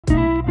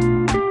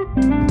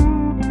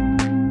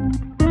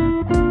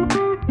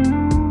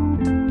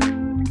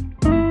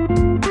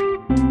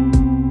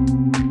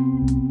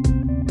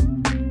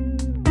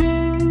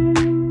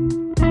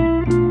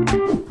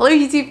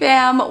TT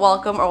fam,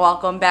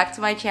 welcome back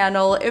to my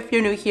channel. If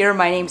you're new here,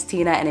 my name's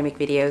Tina and I make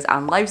videos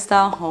on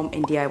lifestyle, home,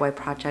 and DIY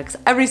projects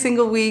every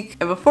single week.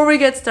 And before we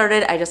get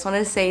started, I just want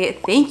to say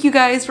thank you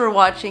guys for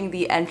watching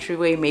the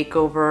entryway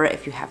makeover.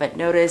 If you haven't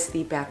noticed,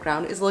 the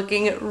background is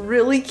looking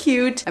really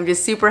cute. I'm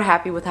just super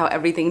happy with how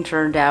everything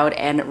turned out,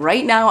 and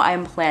right now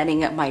I'm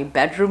planning my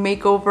bedroom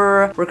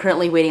makeover. We're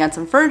currently waiting on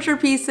some furniture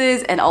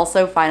pieces and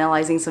also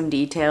finalizing some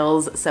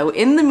details. So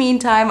in the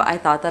meantime, I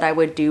thought that I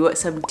would do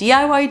some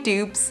DIY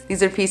dupes.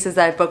 These are pieces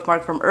that I've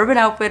bookmarked from Urban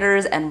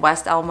Outfitters and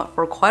West Elm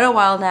for quite a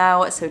while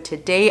now. So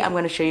today I'm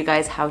going to show you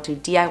guys how to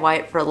DIY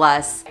it for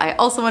less. I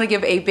also want to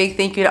give a big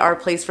thank you to Our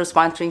Place for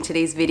sponsoring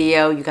today's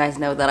video. You guys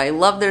know that I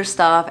love their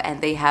stuff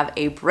and they have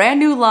a brand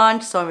new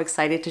launch, so I'm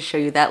excited to show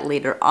you that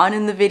later on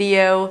in the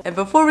video. And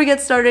before we get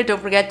started,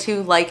 don't forget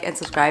to like and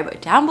subscribe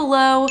down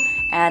below,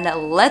 and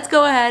let's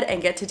go ahead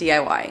and get to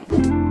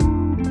DIYing.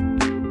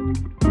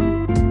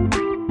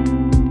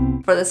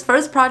 For this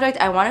first project,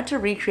 I wanted to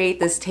recreate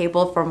this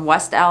table from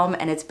West Elm,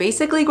 and it's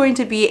basically going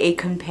to be a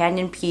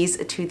companion piece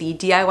to the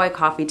DIY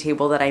coffee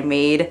table that I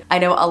made. I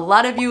know a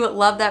lot of you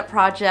love that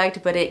project,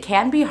 but it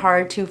can be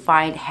hard to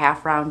find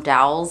half round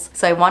dowels,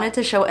 so I wanted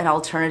to show an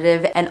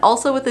alternative. And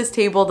also with this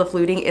table, the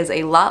fluting is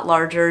a lot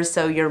larger,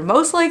 so you're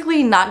most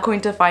likely not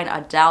going to find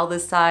a dowel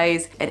this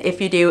size, and if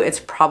you do,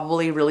 it's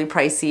probably really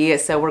pricey,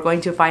 so we're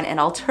going to find an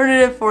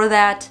alternative for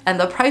that. And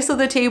the price of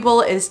the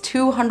table is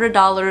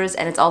 $200,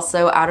 and it's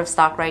also out of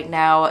stock right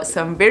now.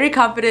 So I'm very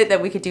confident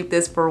that we could dupe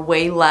this for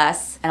way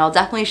less, and I'll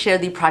definitely share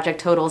the project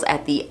totals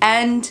at the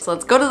end. So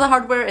let's go to the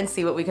hardware and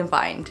see what we can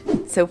find.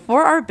 So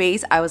for our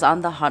base, I was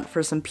on the hunt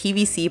for some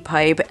PVC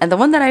pipe, and the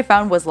one that I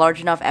found was large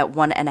enough at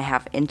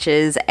 1.5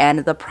 inches, and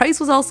the price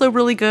was also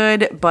really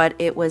good, but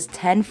it was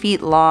 10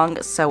 feet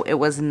long, so it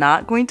was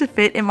not going to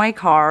fit in my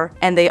car.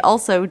 And they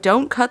also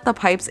don't cut the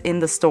pipes in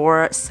the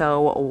store,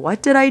 so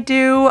what did I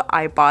do?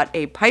 I bought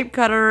a pipe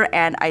cutter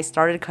and I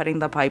started cutting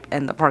the pipe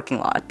in the parking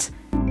lot.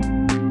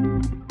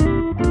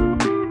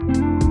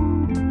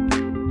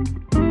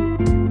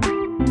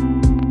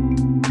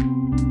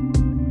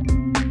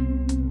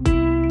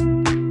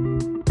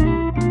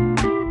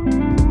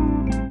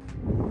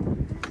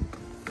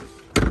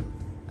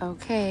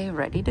 Okay,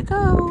 ready to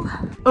go.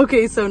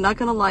 Okay, so not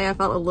gonna lie, I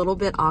felt a little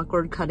bit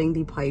awkward cutting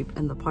the pipe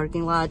in the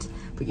parking lot,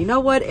 but you know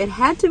what? It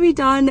had to be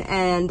done,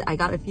 and I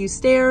got a few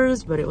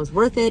stares, but it was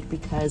worth it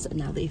because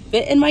now they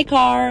fit in my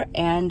car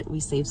and we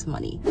saved some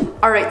money.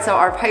 All right, so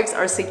our pipes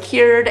are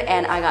secured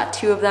and I got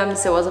 2 of them,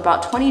 so it was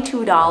about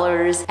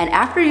 $22. And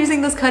after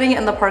using this cutting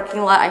in the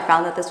parking lot, I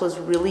found that this was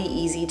really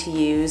easy to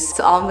use.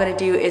 So all I'm gonna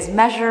do is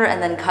measure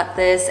and then cut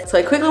this. So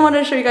I quickly wanted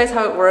to show you guys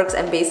how it works,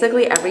 and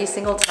basically every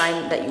single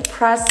time that you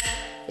press,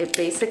 it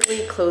basically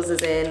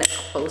closes in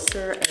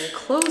closer and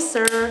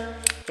closer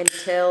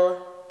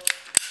until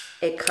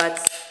it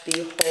cuts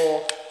the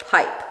whole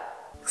pipe.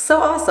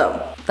 So awesome.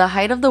 The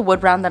height of the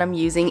wood round that I'm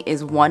using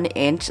is 1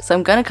 inch, so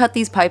I'm gonna cut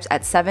these pipes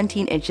at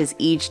 17 inches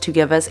each to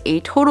give us a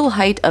total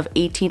height of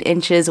 18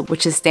 inches,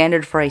 which is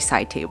standard for a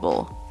side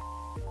table.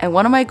 And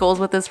one of my goals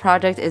with this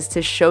project is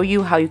to show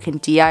you how you can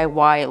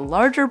DIY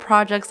larger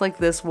projects like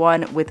this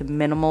one with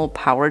minimal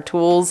power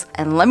tools.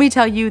 And let me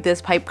tell you, this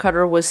pipe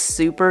cutter was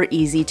super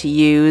easy to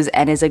use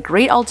and is a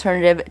great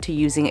alternative to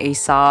using a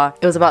saw.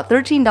 It was about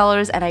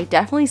 $13, and I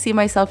definitely see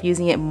myself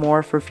using it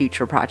more for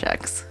future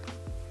projects.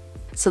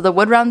 So the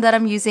wood round that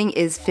I'm using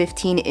is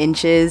 15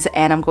 inches,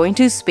 and I'm going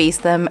to space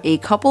them a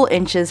couple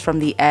inches from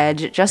the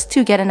edge just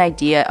to get an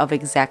idea of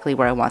exactly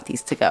where I want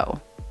these to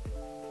go.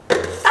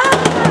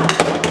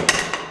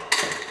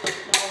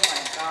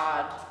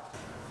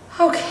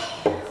 Okay,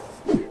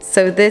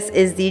 so this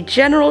is the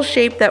general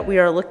shape that we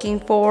are looking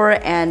for,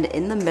 and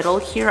in the middle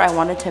here I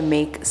wanted to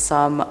make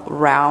some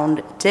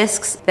round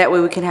discs. That way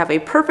we can have a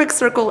perfect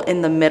circle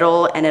in the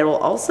middle, and it will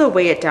also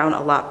weigh it down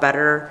a lot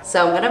better.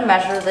 So I'm gonna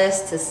measure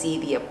this to see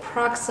the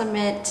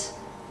approximate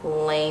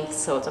length,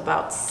 so it's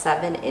about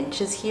 7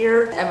 inches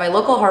here. And my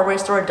local hardware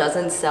store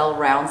doesn't sell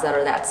rounds that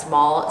are that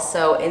small,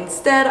 so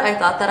instead I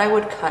thought that I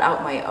would cut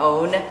out my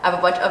own. I have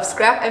a bunch of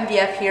scrap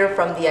MDF here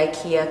from the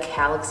IKEA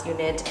Calyx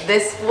unit.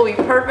 This will be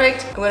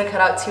perfect. I'm gonna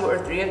cut out 2 or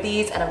 3 of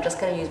these, and I'm just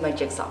gonna use my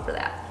jigsaw for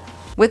that.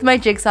 With my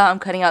jigsaw, I'm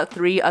cutting out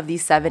 3 of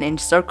these 7-inch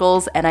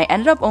circles, and I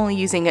ended up only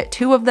using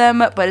 2 of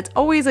them, but it's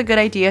always a good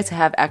idea to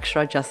have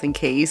extra just in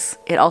case.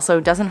 It also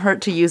doesn't hurt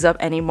to use up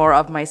any more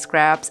of my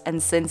scraps,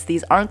 and since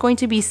these aren't going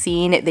to be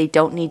seen, they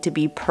don't need to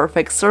be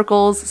perfect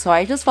circles, so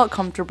I just felt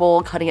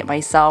comfortable cutting it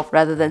myself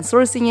rather than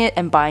sourcing it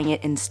and buying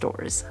it in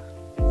stores.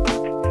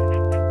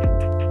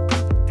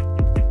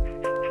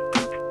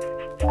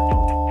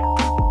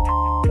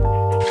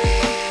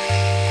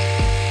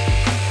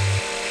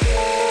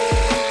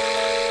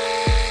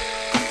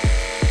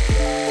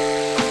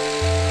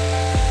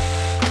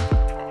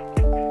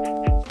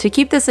 To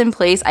keep this in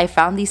place, I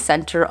found the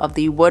center of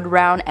the wood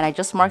round and I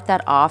just marked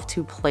that off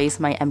to place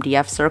my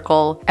MDF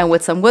circle. And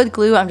with some wood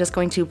glue, I'm just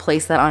going to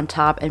place that on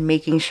top and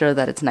making sure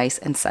that it's nice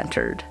and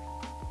centered.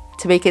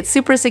 To make it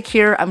super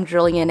secure, I'm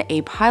drilling in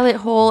a pilot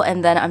hole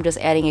and then I'm just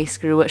adding a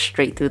screw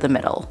straight through the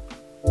middle.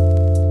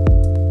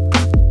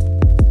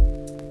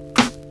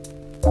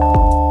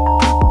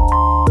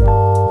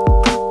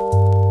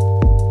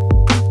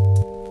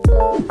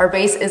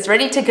 base is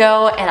ready to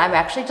go, and I'm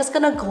actually just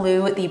gonna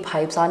glue the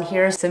pipes on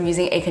here. So I'm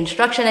using a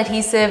construction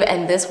adhesive,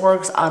 and this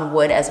works on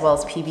wood as well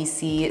as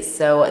PVC,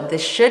 so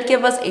this should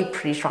give us a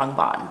pretty strong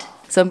bond.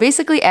 So I'm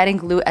basically adding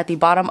glue at the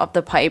bottom of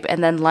the pipe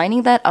and then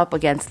lining that up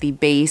against the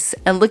base.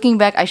 And looking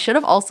back, I should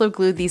have also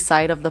glued the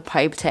side of the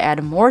pipe to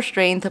add more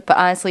strength, but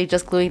honestly,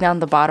 just gluing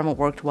down the bottom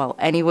worked well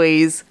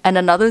anyways. And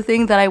another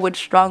thing that I would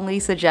strongly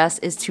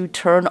suggest is to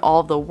turn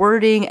all the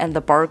wording and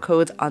the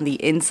barcodes on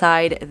the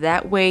inside.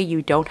 That way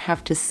you don't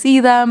have to see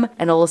them,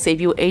 and it will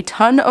save you a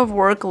ton of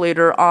work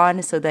later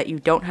on so that you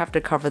don't have to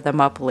cover them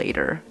up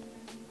later.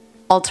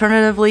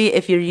 Alternatively,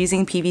 if you're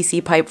using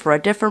PVC pipe for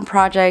a different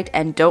project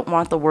and don't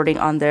want the wording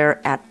on there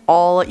at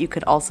all, you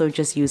could also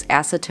just use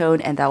acetone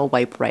and that will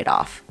wipe right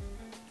off.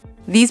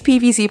 These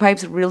PVC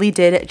pipes really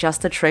did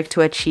just the trick to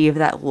achieve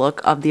that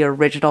look of the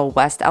original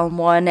West Elm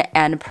one,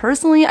 and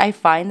personally I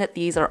find that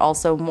these are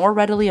also more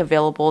readily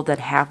available than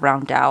half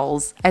round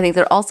dowels. I think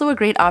they're also a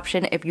great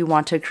option if you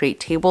want to create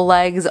table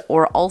legs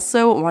or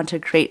also want to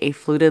create a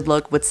fluted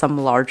look with some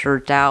larger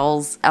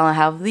dowels. I'll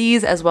have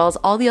these as well as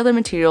all the other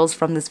materials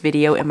from this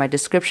video in my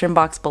description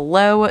box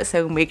below,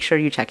 so make sure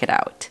you check it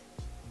out.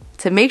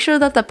 To make sure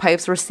that the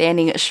pipes were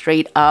standing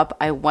straight up,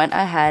 I went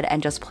ahead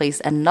and just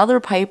placed another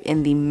pipe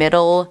in the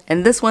middle,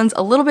 and this one's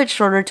a little bit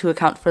shorter to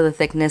account for the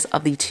thickness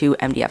of the two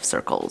MDF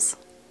circles.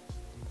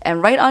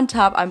 And right on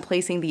top, I'm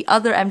placing the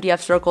other MDF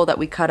circle that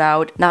we cut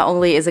out. Not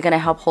only is it going to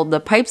help hold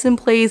the pipes in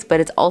place, but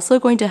it's also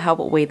going to help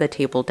weigh the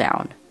table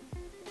down.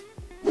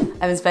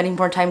 I've been spending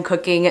more time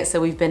cooking, so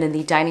we've been in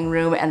the dining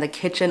room and the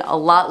kitchen a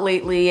lot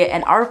lately,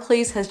 and our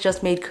place has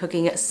just made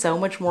cooking so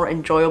much more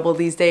enjoyable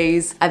these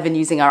days. I've been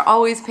using our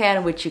Always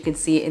pan, which you can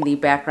see in the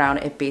background.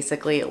 It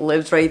basically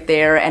lives right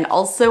there, and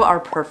also our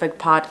Perfect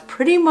pot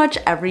pretty much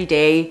every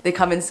day. They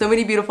come in so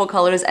many beautiful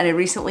colors, and I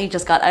recently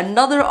just got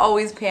another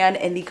Always pan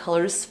in the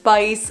color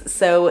Spice,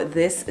 so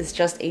this is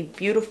just a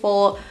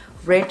beautiful,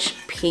 rich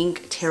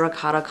pink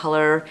terracotta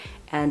color,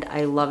 and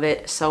I love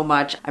it so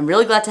much. I'm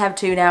really glad to have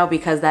two now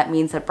because that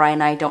means that Brian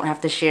and I don't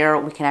have to share.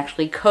 We can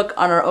actually cook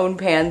on our own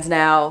pans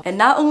now. And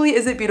not only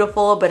is it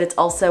beautiful, but it's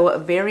also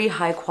very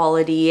high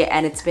quality,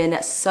 and it's been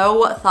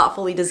so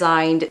thoughtfully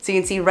designed. So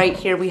you can see right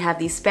here we have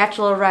the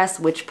spatula rest,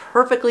 which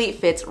perfectly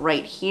fits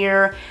right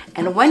here.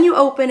 And when you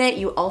open it,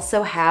 you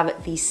also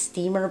have the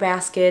steamer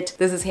basket.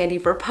 This is handy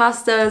for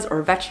pastas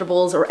or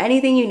vegetables or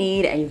anything you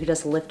need, and you can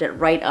just lift it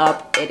right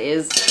up. It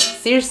is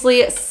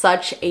seriously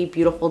such a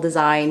beautiful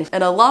design.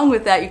 And along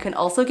with that, you can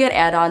also get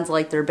add-ons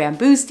like their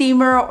bamboo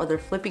steamer or their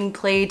flipping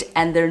plate,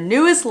 and their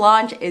newest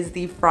launch is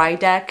the fry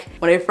deck.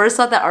 When I first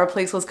thought that our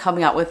place was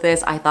coming out with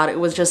this, I thought it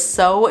was just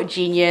so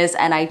genius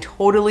and I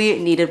totally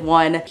needed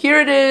one.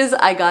 Here it is.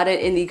 I got it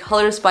in the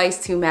color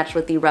Spice to match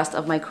with the rest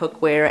of my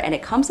cookware, and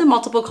it comes in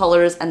multiple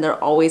colors and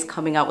they're always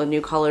coming out with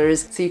new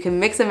colors. So you can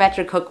mix and match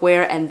your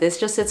cookware, and this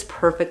just sits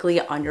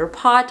perfectly on your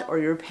pot or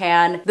your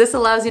pan. This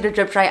allows you to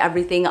drip dry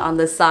everything on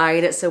the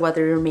side, so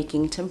whether you're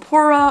making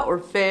tempura or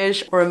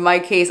fish, or in my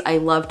case, I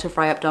love to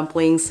fry up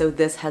dumplings, so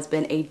this has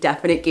been a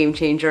definite game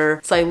changer.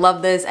 So I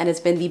love this, and it's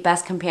been the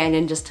best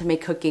companion just to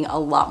make cooking a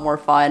lot more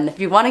fun. If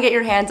you want to get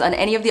your hands on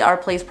any of the Our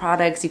Place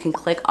products, you can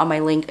click on my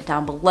link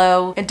down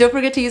below. And don't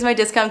forget to use my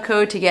discount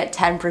code to get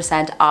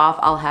 10% off.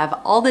 I'll have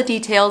all the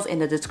details in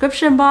the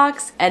description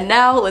box. And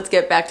now let's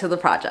get back to the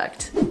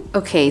project.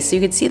 Okay, so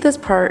you can see this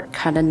part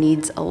kind of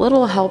needs a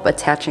little help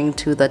attaching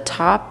to the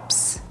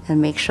tops and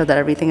make sure that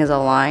everything is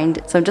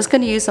aligned. So I'm just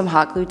going to use some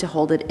hot glue to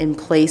hold it in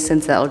place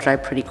since that'll dry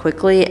pretty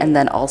quickly, and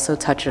then also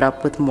touch it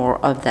up with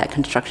more of that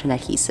construction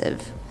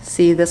adhesive.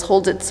 See, this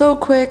holds it so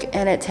quick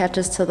and it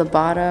attaches to the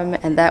bottom,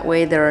 and that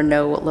way there are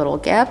no little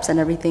gaps and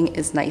everything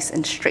is nice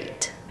and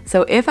straight.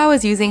 So if I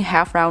was using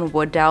half round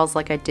wood dowels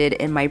like I did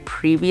in my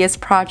previous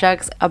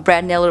projects, a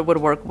brad nailer would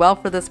work well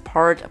for this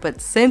part, but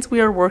since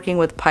we are working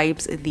with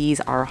pipes, these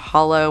are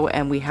hollow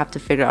and we have to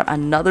figure out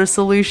another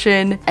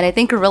solution. And I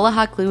think Gorilla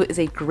Hot Glue is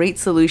a great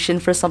solution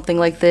for something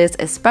like this,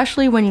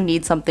 especially when you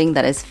need something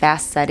that is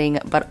fast setting,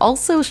 but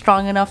also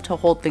strong enough to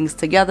hold things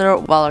together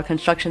while our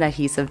construction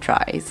adhesive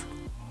dries.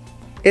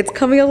 It's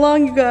coming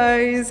along, you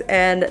guys,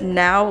 and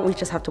now we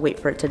just have to wait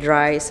for it to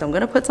dry. So I'm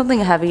gonna put something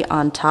heavy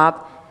on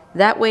top.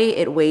 That way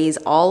it weighs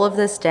all of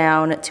this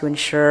down to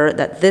ensure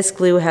that this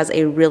glue has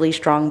a really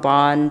strong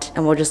bond,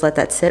 and we'll just let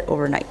that sit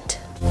overnight.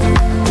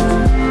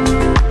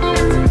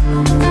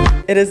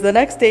 It is the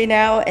next day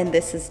now, and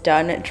this is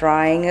done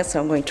drying,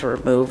 so I'm going to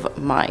remove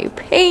my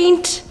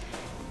paint.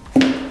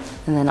 And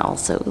then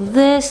also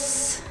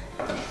this.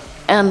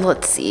 And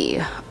let's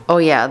see. Oh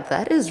yeah,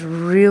 that is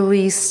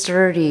really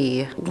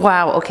sturdy.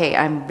 Wow, okay,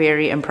 I'm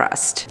very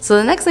impressed. So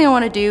the next thing I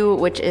want to do,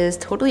 which is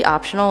totally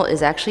optional,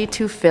 is actually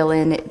to fill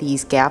in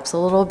these gaps a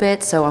little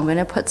bit. So I'm going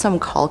to put some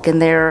caulk in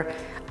there.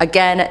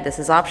 Again, this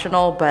is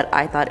optional, but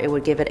I thought it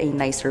would give it a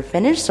nicer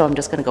finish, so I'm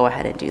just going to go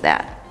ahead and do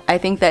that. I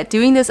think that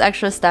doing this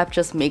extra step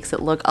just makes it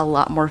look a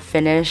lot more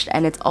finished,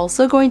 and it's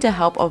also going to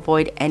help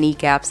avoid any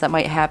gaps that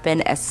might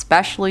happen,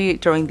 especially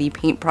during the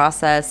paint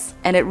process.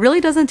 And it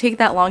really doesn't take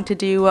that long to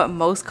do.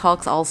 Most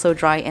caulks also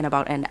dry in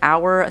about an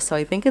hour, so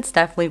I think it's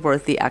definitely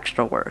worth the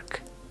extra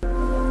work.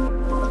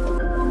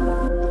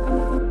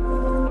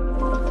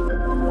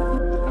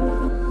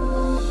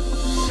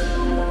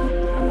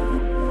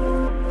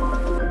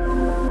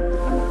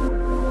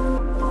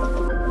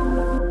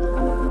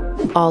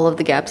 All of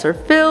the gaps are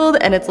filled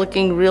and it's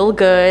looking real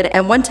good.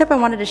 And one tip I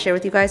wanted to share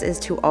with you guys is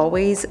to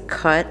always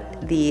cut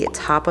the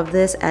top of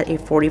this at a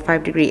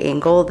 45-degree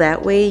angle.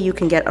 That way you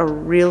can get a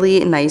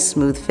really nice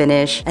smooth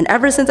finish. And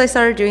ever since I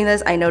started doing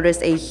this, I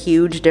noticed a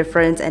huge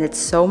difference and it's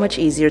so much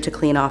easier to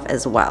clean off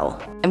as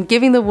well. I'm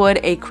giving the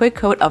wood a quick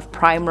coat of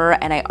primer,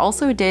 and I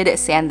also did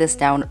sand this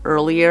down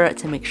earlier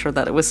to make sure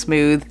that it was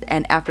smooth.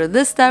 And after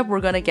this step,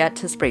 we're gonna get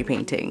to spray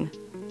painting.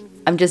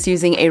 I'm just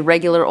using a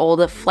regular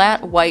old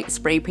flat white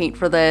spray paint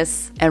for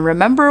this. And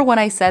remember when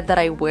I said that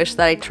I wish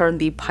that I turned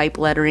the pipe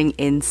lettering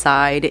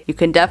inside? You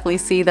can definitely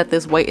see that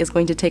this white is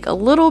going to take a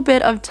little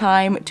bit of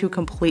time to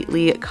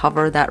completely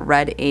cover that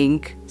red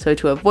ink. So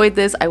to avoid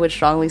this, I would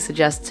strongly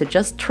suggest to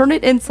just turn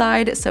it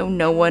inside so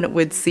no one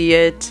would see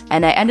it.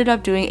 And I ended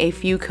up doing a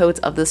few coats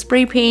of the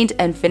spray paint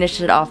and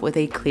finished it off with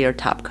a clear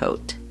top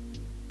coat.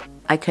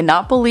 I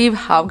cannot believe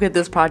how good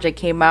this project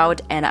came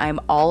out, and I'm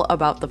all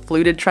about the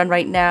fluted trend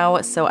right now,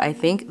 so I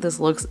think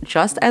this looks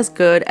just as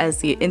good as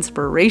the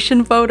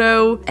inspiration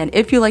photo. And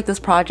if you like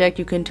this project,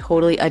 you can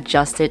totally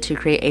adjust it to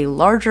create a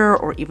larger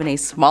or even a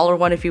smaller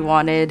one if you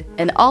wanted.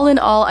 And all in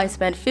all, I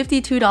spent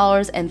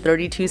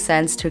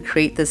 $52.32 to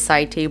create this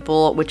side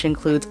table, which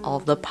includes all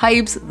of the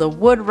pipes, the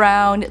wood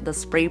round, the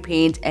spray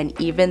paint, and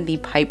even the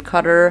pipe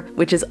cutter,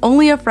 which is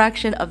only a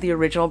fraction of the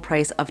original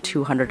price of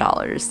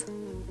 $200.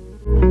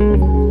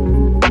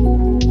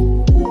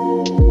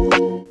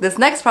 This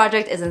next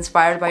project is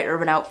inspired by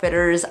Urban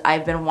Outfitters.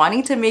 I've been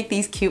wanting to make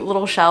these cute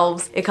little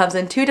shelves. It comes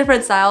in two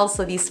different styles,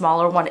 so the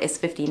smaller one is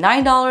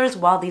 $59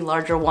 while the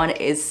larger one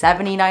is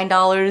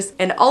 $79.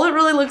 And all it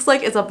really looks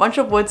like is a bunch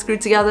of wood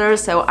screwed together,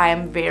 so I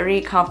am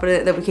very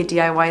confident that we could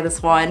DIY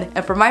this one.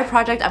 And for my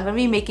project, I'm gonna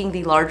be making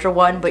the larger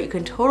one, but you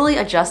can totally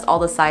adjust all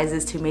the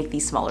sizes to make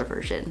the smaller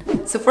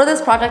version. So for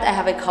this project, I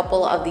have a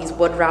couple of these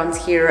wood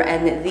rounds here,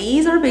 and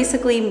these are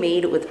basically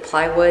made with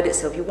plywood,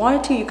 so if you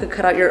wanted to, you could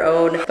cut out your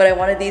own, but I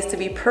wanted these to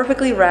be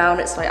perfectly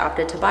round, so I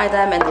opted to buy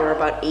them, and they were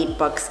about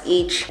 $8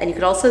 each. And you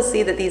can also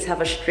see that these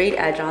have a straight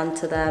edge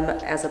onto them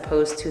as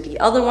opposed to the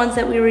other ones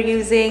that we were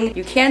using.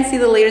 You can see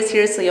the layers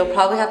here, so you'll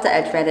probably have to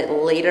edge band it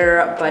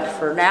later, but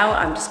for now,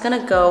 I'm just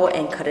gonna go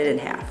and cut it in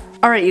half.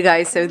 Alright you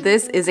guys, so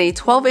this is a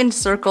 12-inch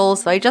circle,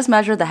 so I just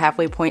measured the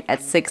halfway point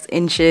at 6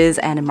 inches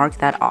and marked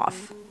that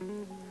off.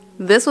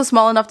 This was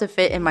small enough to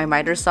fit in my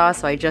miter saw,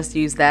 so I just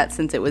used that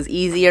since it was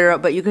easier,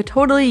 but you could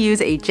totally use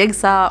a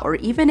jigsaw or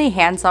even a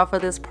handsaw for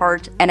this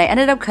part, and I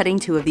ended up cutting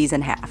 2 of these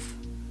in half.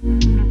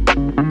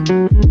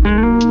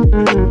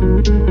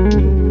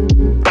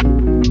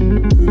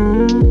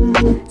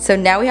 So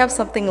now we have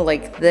something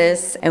like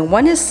this, and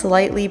one is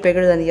slightly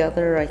bigger than the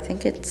other. I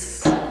think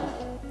it's...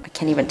 I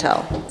can't even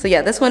tell. So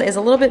yeah, this one is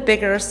a little bit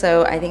bigger,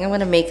 so I think I'm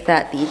gonna make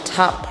that the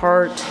top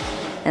part.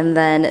 And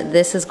then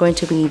this is going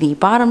to be the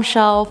bottom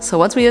shelf. So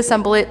once we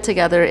assemble it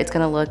together, it's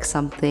gonna look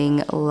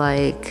something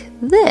like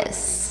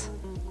this.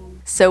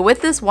 So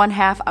with this one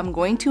half, I'm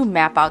going to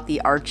map out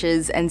the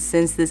arches, and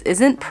since this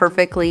isn't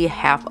perfectly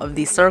half of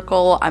the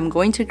circle, I'm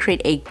going to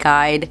create a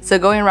guide. So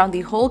going around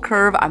the whole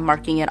curve, I'm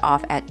marking it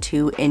off at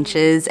 2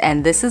 inches,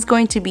 and this is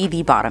going to be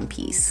the bottom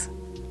piece.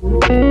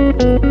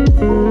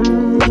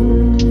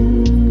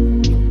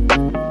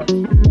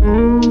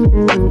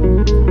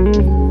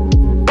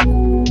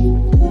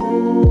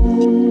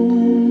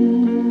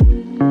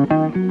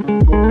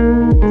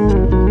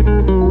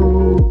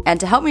 And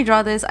to help me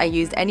draw this, I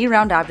used any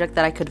round object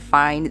that I could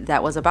find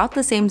that was about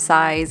the same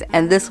size,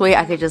 and this way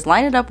I could just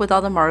line it up with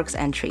all the marks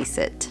and trace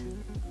it.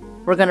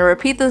 We're going to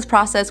repeat this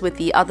process with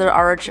the other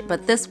arch,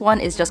 but this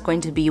one is just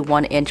going to be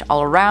 1 inch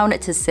all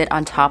around to sit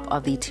on top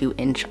of the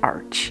 2-inch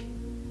arch.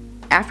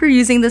 After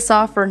using the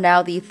saw for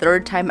now the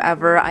 3rd time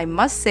ever, I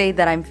must say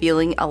that I'm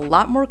feeling a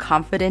lot more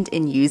confident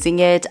in using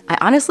it. I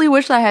honestly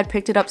wish I had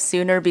picked it up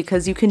sooner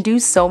because you can do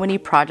so many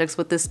projects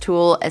with this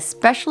tool,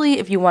 especially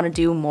if you want to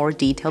do more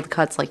detailed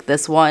cuts like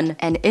this one.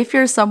 And if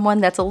you're someone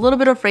that's a little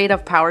bit afraid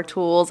of power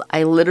tools,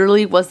 I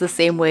literally was the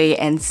same way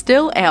and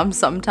still am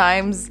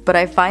sometimes. But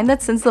I find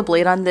that since the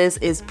blade on this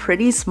is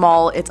pretty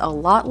small, it's a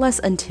lot less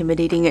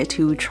intimidating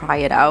to try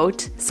it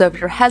out. So if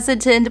you're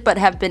hesitant but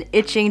have been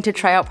itching to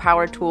try out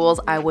power tools,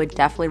 I would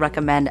definitely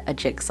recommend a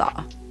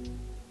jigsaw.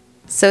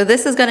 So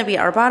this is going to be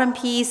our bottom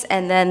piece,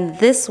 and then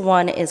this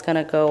one is going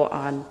to go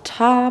on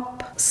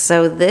top.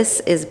 So this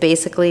is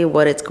basically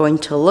what it's going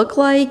to look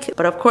like.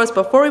 But of course,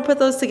 before we put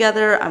those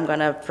together, I'm going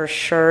to for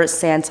sure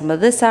sand some of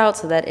this out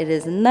so that it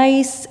is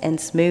nice and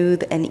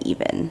smooth and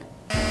even.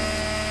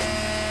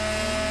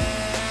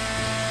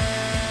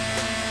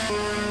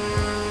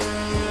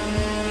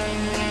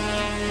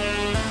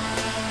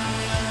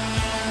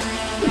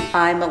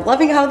 I'm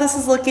loving how this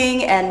is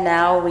looking, and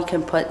now we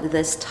can put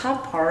this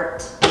top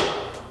part,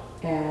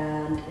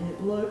 and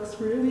it looks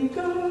really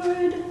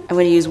good. I'm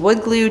going to use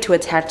wood glue to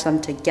attach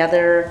them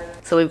together.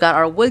 So we've got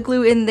our wood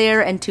glue in there,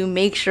 and to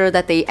make sure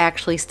that they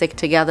actually stick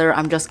together,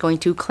 I'm just going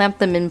to clamp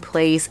them in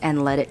place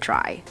and let it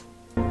dry.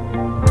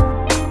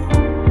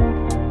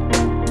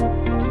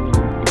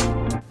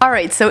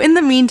 Alright, so in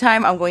the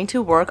meantime, I'm going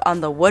to work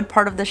on the wood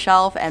part of the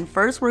shelf, and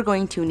first we're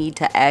going to need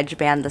to edge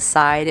band the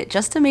side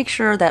just to make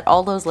sure that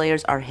all those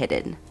layers are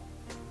hidden.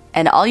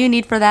 And all you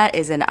need for that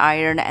is an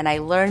iron, and I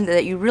learned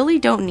that you really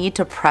don't need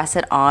to press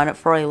it on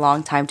for a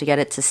long time to get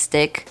it to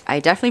stick. I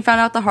definitely found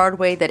out the hard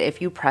way that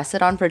if you press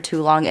it on for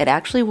too long, it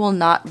actually will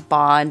not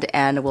bond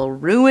and will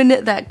ruin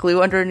that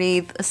glue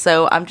underneath.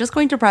 So I'm just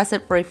going to press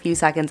it for a few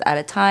seconds at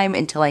a time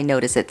until I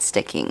notice it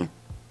sticking.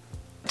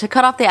 To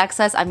cut off the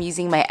excess, I'm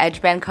using my edge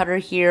band cutter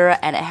here,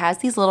 and it has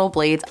these little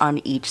blades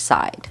on each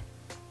side.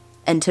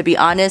 And to be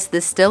honest,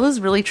 this still is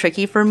really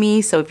tricky for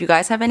me, so if you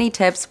guys have any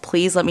tips,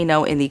 please let me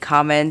know in the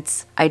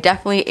comments. I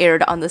definitely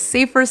erred on the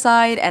safer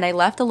side, and I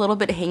left a little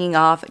bit hanging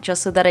off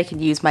just so that I could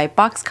use my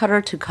box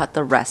cutter to cut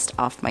the rest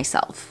off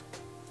myself.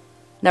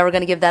 Now we're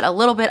going to give that a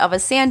little bit of a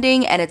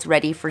sanding, and it's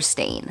ready for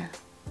stain.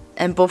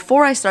 And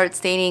before I start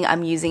staining,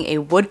 I'm using a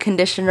wood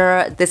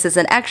conditioner. This is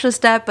an extra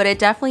step, but it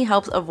definitely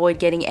helps avoid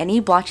getting any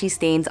blotchy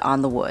stains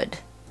on the wood.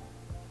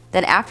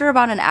 Then after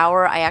about an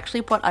hour, I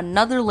actually put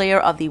another layer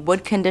of the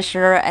wood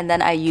conditioner, and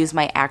then I use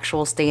my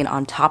actual stain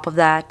on top of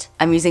that.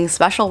 I'm using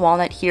special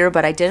walnut here,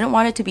 but I didn't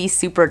want it to be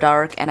super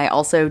dark, and I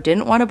also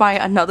didn't want to buy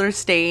another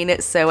stain,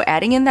 so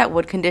adding in that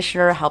wood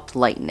conditioner helped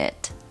lighten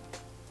it.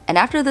 And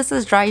after this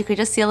is dry, you could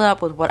just seal it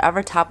up with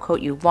whatever top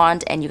coat you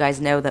want, and you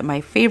guys know that my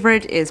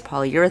favorite is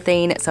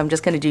polyurethane, so I'm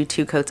just going to do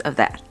 2 coats of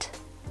that.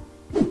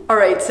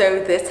 Alright,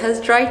 so this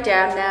has dried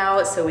down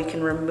now, so we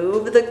can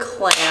remove the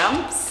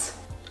clamps.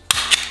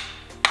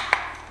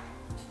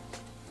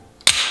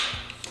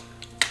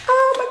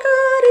 Oh my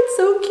god, it's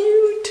so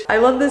cute! I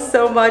love this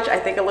so much. I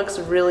think it looks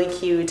really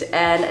cute,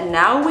 and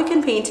now we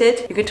can paint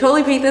it. You can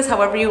totally paint this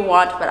however you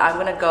want, but I'm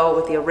gonna go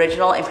with the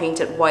original and paint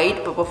it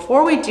white. But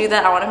before we do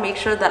that, I wanna make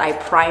sure that I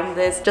prime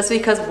this just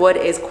because wood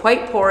is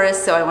quite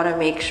porous, so I wanna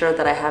make sure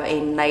that I have a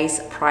nice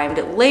primed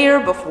layer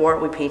before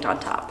we paint on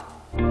top.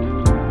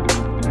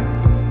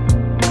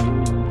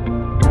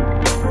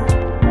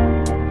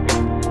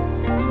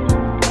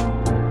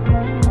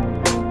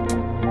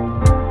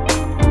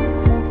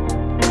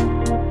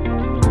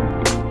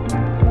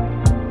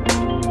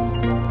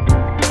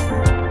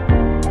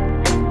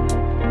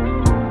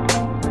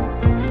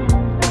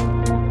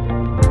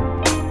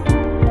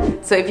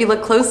 So if you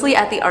look closely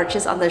at the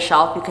arches on the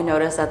shelf, you can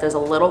notice that there's a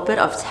little bit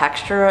of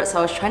texture. So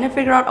I was trying to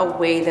figure out a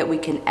way that we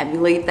can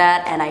emulate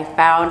that, and I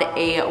found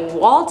a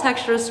wall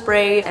texture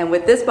spray. And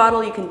with this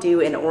bottle, you can do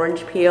an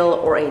orange peel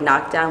or a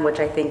knockdown, which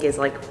I think is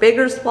like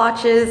bigger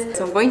splotches.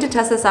 So I'm going to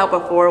test this out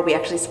before we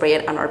actually spray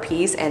it on our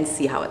piece and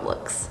see how it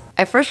looks.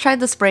 I first tried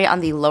the spray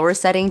on the lower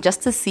setting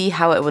just to see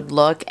how it would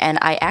look, and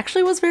I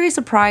actually was very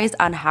surprised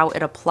on how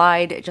it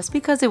applied just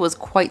because it was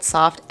quite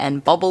soft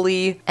and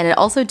bubbly, and it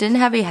also didn't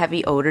have a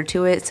heavy odor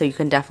to it, so you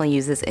can definitely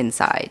use this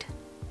inside.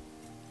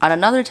 On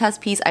another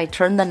test piece, I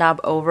turned the knob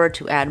over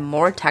to add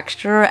more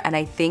texture, and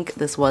I think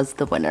this was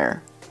the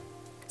winner.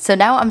 So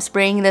now I'm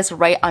spraying this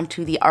right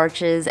onto the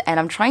arches,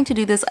 and I'm trying to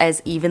do this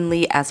as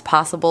evenly as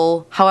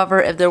possible.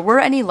 However, if there were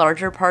any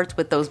larger parts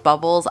with those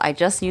bubbles, I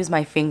just used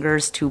my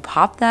fingers to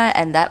pop that,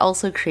 and that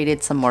also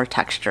created some more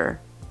texture.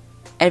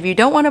 And if you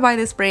don't want to buy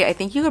this spray, I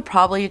think you could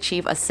probably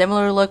achieve a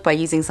similar look by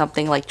using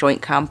something like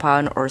joint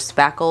compound or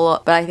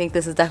spackle, but I think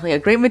this is definitely a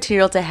great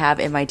material to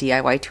have in my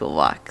DIY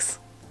toolbox.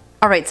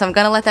 Alright, so I'm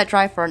gonna let that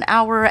dry for an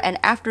hour, and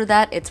after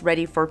that it's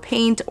ready for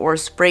paint or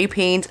spray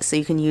paint, so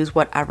you can use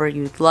whatever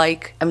you'd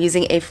like. I'm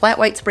using a flat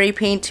white spray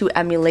paint to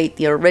emulate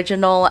the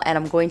original, and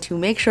I'm going to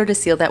make sure to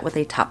seal that with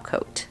a top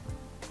coat.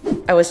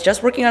 I was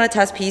just working on a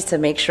test piece to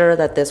make sure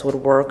that this would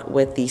work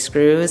with the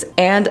screws,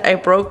 and I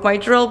broke my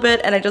drill bit,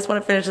 and I just want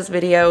to finish this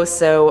video,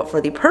 so for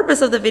the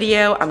purpose of the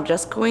video, I'm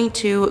just going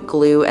to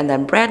glue and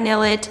then brad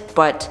nail it,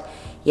 but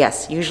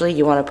yes, usually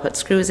you want to put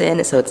screws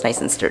in so it's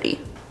nice and sturdy.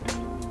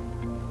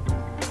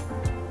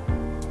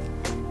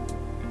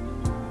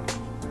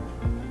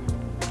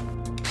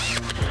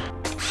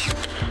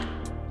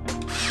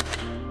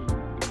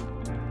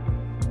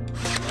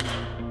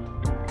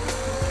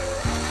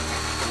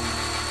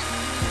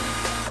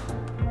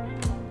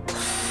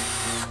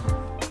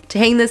 To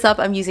hang this up,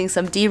 I'm using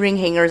some D-ring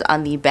hangers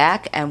on the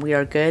back, and we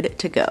are good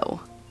to go.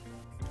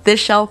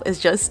 This shelf is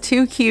just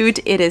too cute.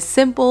 It is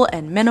simple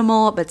and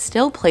minimal, but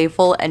still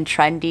playful and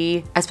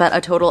trendy. I spent a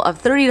total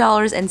of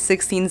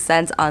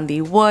 $30.16 on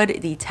the wood,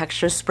 the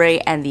texture spray,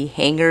 and the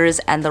hangers,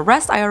 and the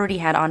rest I already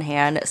had on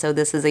hand, so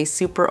this is a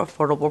super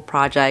affordable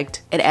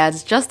project. It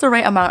adds just the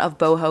right amount of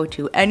boho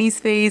to any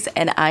space,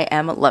 and I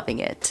am loving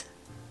it.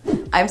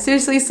 I'm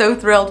seriously so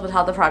thrilled with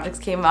how the projects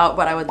came out,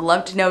 but I would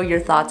love to know your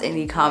thoughts in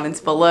the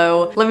comments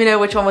below. Let me know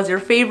which one was your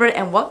favorite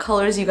and what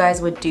colors you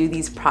guys would do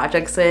these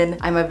projects in.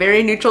 I'm a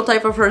very neutral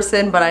type of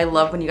person, but I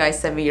love when you guys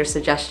send me your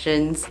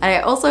suggestions. And I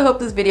also hope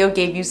this video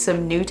gave you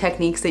some new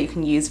techniques that you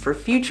can use for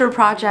future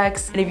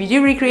projects. And if you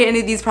do recreate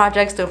any of these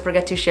projects, don't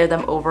forget to share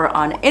them over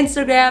on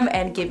Instagram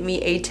and give me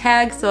a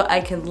tag so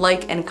I can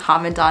like and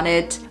comment on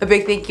it. A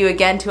big thank you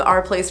again to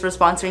Our Place for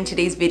sponsoring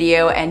today's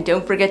video, and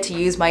don't forget to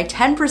use my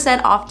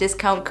 10% off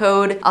discount code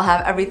code. I'll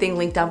have everything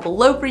linked down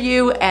below for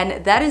you.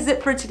 And that is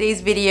it for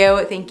today's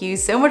video. Thank you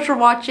so much for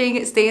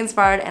watching. Stay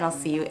inspired and I'll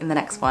see you in the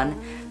next one.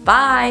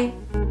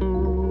 Bye!